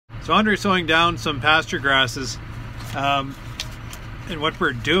So under sowing down some pasture grasses, and what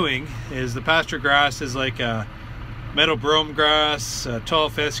we're doing is the pasture grass is like a meadow brome grass, tall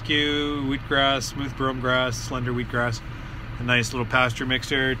fescue, wheatgrass, smooth brome grass, slender wheatgrass, a nice little pasture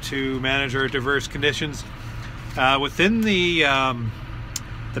mixture to manage our diverse conditions. Within the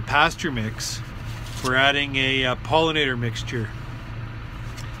pasture mix, we're adding a pollinator mixture.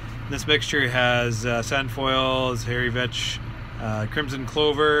 This mixture has sandfoils, hairy vetch, crimson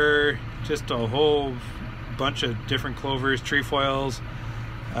clover, just a whole bunch of different clovers, trefoils.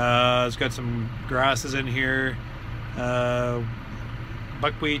 It's got some grasses in here,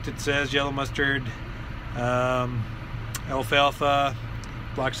 buckwheat, it says, yellow mustard, alfalfa,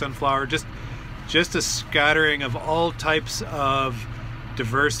 black sunflower, just a scattering of all types of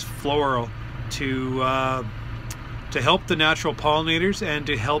diverse floral to help the natural pollinators and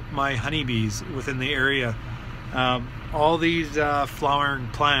to help my honeybees within the area. All these flowering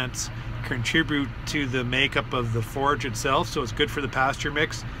plants contribute to the makeup of the forage itself, so it's good for the pasture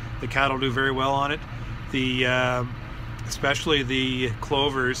mix. The cattle do very well on it. Especially the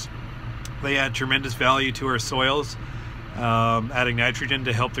clovers, they add tremendous value to our soils, adding nitrogen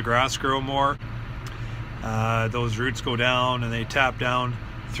to help the grass grow more. Those roots go down and they tap down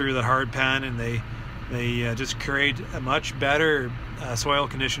through the hard pan, and they just create a much better soil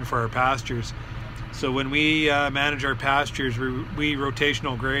condition for our pastures. So when we manage our pastures, we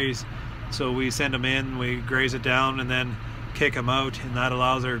rotational graze. So we send them in, we graze it down, and then kick them out, and that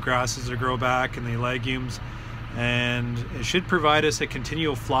allows our grasses to grow back and the legumes, and it should provide us a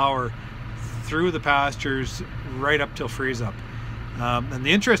continual flower through the pastures right up till freeze up. And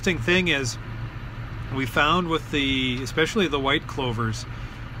the interesting thing is, we found with especially the white clovers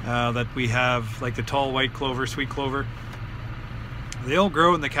that we have, like the tall white clover, sweet clover, they'll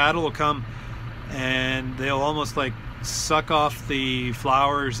grow and the cattle will come and they'll almost like suck off the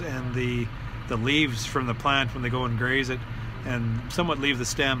flowers and the leaves from the plant when they go and graze it, and somewhat leave the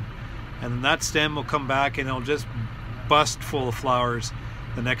stem, and then that stem will come back and it'll just bust full of flowers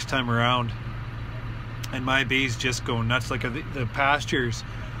the next time around, and my bees just go nuts. Like the pastures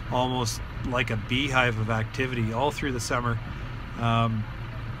almost like a beehive of activity all through the summer.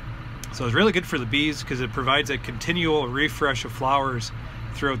 So it's really good for the bees because it provides a continual refresh of flowers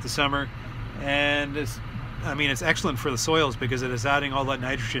throughout the summer, and it's excellent for the soils because it is adding all that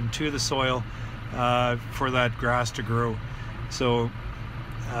nitrogen to the soil for that grass to grow. So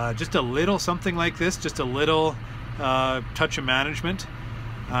just a little something like this, just a little touch of management,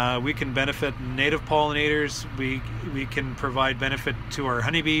 we can benefit native pollinators, we can provide benefit to our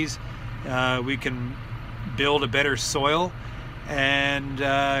honeybees, we can build a better soil and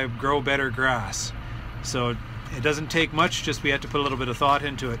grow better grass. So it doesn't take much, just we have to put a little bit of thought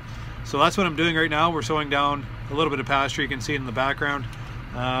into it. So that's what I'm doing right now. We're sowing down a little bit of pasture. You can see it in the background.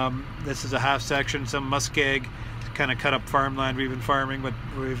 This is a half section, some muskeg to kind of cut up farmland we've been farming, but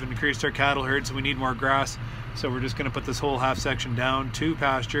we've increased our cattle herd, so we need more grass. So we're just going to put this whole half section down to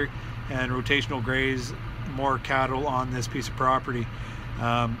pasture and rotational graze more cattle on this piece of property.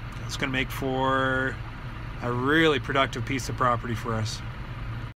 It's going to make for a really productive piece of property for us.